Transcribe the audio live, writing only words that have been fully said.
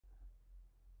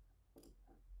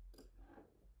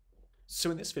So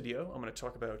in this video, I'm going to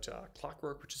talk about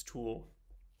Clockwork, which is a tool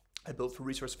I built for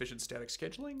resource-efficient static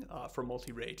scheduling for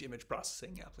multi-rate image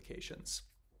processing applications.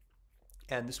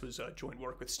 And this was joint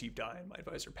work with Steve Dye and my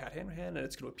advisor, Pat Hanrahan, and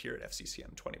it's going to appear at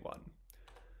FCCM 21.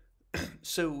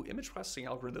 So image processing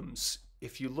algorithms,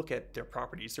 if you look at their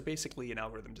properties, they're basically an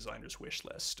algorithm designer's wish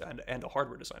list and a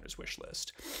hardware designer's wish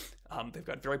list. They've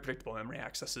got very predictable memory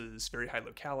accesses, very high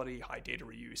locality, high data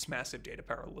reuse, massive data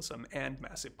parallelism, and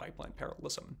massive pipeline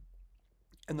parallelism.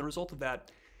 And the result of that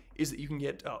is that you can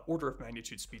get order of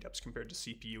magnitude speedups compared to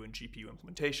CPU and GPU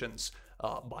implementations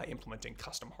by implementing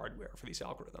custom hardware for these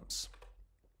algorithms.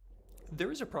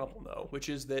 There is a problem, though, which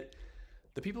is that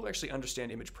the people who actually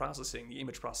understand image processing, the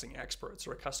image processing experts,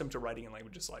 are accustomed to writing in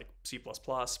languages like C++,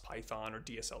 Python, or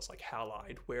DSLs like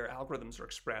Halide, where algorithms are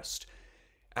expressed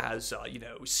as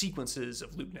sequences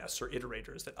of loop nests or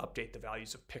iterators that update the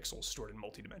values of pixels stored in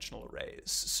multidimensional arrays.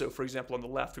 So for example, on the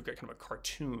left, we've got kind of a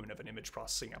cartoon of an image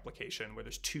processing application where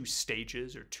there's two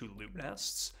stages or two loop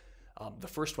nests. The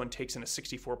first one takes in a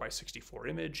 64 by 64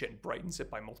 image and brightens it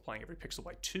by multiplying every pixel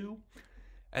by 2.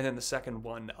 And then the second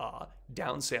one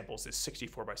downsamples this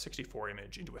 64 by 64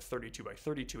 image into a 32 by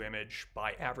 32 image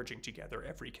by averaging together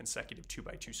every consecutive 2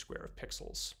 by 2 square of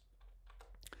pixels.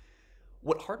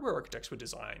 What hardware architects would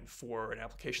design for an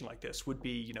application like this would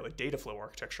be, a data flow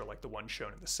architecture like the one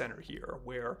shown in the center here,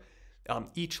 where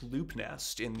each loop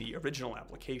nest in the original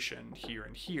application here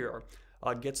and here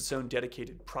gets its own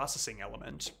dedicated processing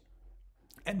element,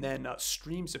 and then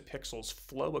streams of pixels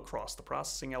flow across the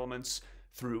processing elements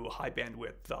through high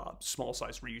bandwidth, small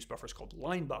size reuse buffers called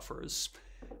line buffers,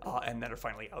 and then are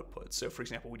finally output. So for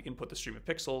example, we'd input the stream of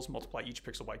pixels, multiply each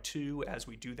pixel by 2. As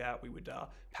we do that, we would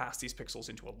pass these pixels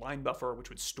into a line buffer, which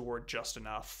would store just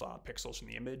enough pixels from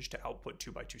the image to output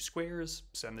 2 by 2 squares,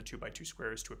 send the 2 by 2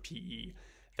 squares to a PE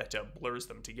that blurs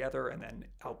them together, and then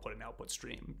output an output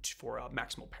stream for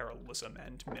maximal parallelism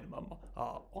and minimum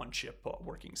on-chip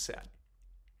working set.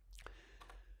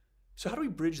 So how do we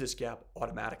bridge this gap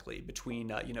automatically between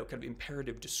kind of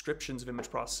imperative descriptions of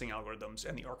image processing algorithms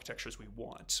and the architectures we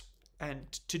want?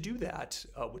 And to do that,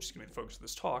 which is going to be the focus of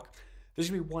this talk,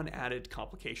 there's going to be one added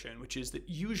complication, which is that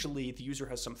usually the user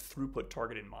has some throughput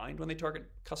target in mind when they target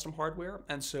custom hardware,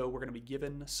 and so we're going to be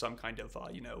given some kind of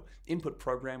input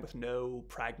program with no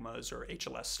pragmas or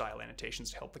HLS style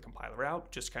annotations to help the compiler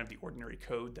out, just kind of the ordinary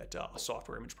code that a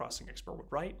software image processing expert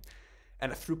would write,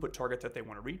 and a throughput target that they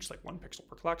want to reach, like 1 pixel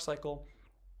per clock cycle.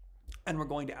 And we're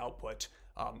going to output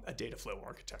a data flow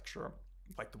architecture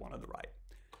like the one on the right.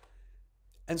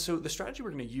 And so the strategy we're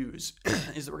going to use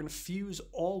is that we're going to fuse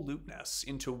all loop nests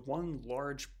into one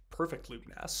large perfect loop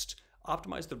nest,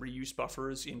 optimize the reuse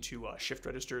buffers into shift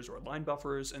registers or line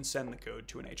buffers, and send the code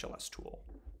to an HLS tool.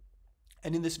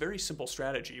 And in this very simple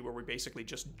strategy, where we basically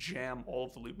just jam all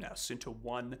of the loop nests into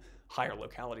one higher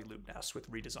locality loop nest with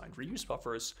redesigned reuse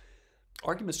buffers,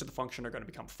 arguments to the function are going to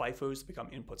become FIFOs that become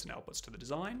inputs and outputs to the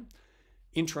design.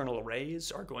 Internal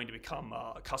arrays are going to become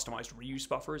customized reuse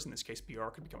buffers. In this case, BR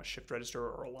could become a shift register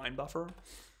or a line buffer.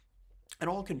 And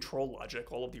all control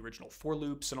logic, all of the original for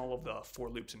loops and all of the for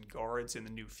loops and guards in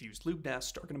the new fused loop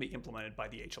nest are going to be implemented by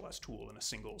the HLS tool in a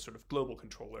single sort of global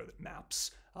controller that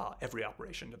maps every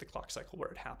operation to the clock cycle where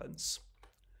it happens.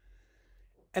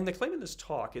 And the claim in this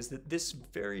talk is that this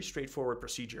very straightforward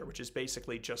procedure, which is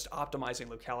basically just optimizing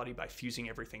locality by fusing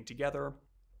everything together,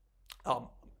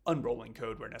 unrolling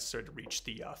code where necessary to reach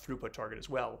the throughput target as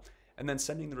well, and then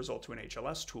sending the result to an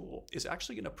HLS tool, is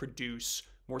actually going to produce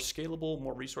more scalable,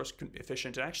 more resource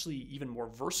efficient, and actually even more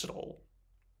versatile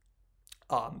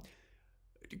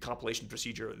compilation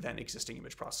procedure than existing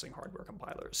image processing hardware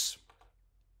compilers.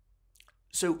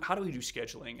 So how do we do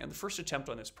scheduling? And the first attempt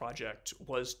on this project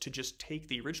was to just take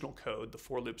the original code, the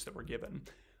for loops that were given,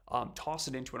 toss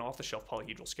it into an off-the-shelf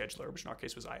polyhedral scheduler, which in our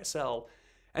case was ISL,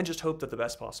 and just hope that the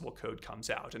best possible code comes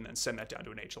out, and then send that down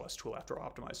to an HLS tool after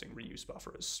optimizing reuse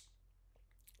buffers.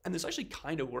 And this actually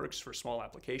kind of works for small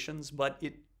applications, but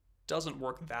it doesn't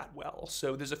work that well,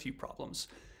 so there's a few problems.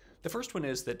 The first one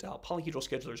is that polyhedral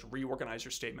schedulers reorganize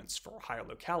your statements for higher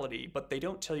locality, but they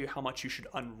don't tell you how much you should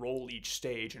unroll each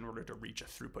stage in order to reach a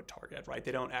throughput target, right?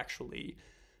 They don't actually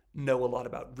know a lot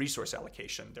about resource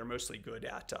allocation. They're mostly good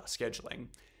at scheduling.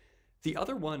 The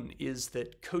other one is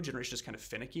that code generation is kind of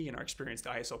finicky. In our experience, the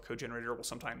ISL code generator will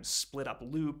sometimes split up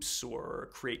loops or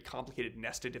create complicated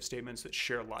nested if statements that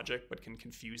share logic but can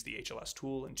confuse the HLS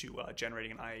tool into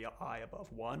generating an I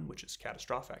above 1, which is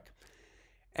catastrophic.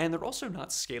 And they're also not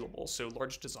scalable, so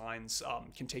large designs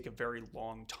can take a very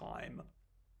long time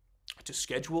to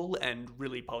schedule, and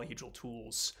really polyhedral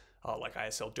tools like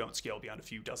ISL don't scale beyond a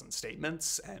few dozen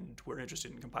statements, and we're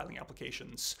interested in compiling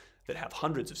applications that have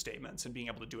hundreds of statements and being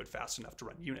able to do it fast enough to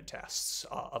run unit tests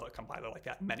of a compiler like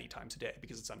that many times a day,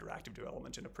 because it's under active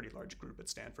development in a pretty large group at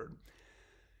Stanford.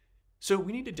 So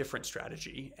we need a different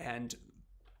strategy, and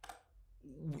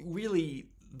really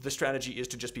the strategy is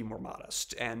to just be more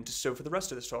modest. And so for the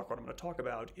rest of this talk, what I'm going to talk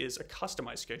about is a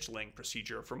customized scheduling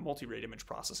procedure for multi-rate image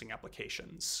processing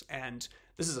applications. And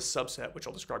this is a subset, which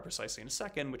I'll describe precisely in a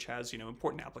second, which has,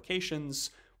 important applications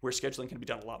where scheduling can be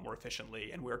done a lot more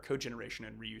efficiently and where code generation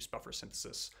and reuse buffer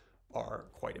synthesis are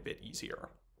quite a bit easier.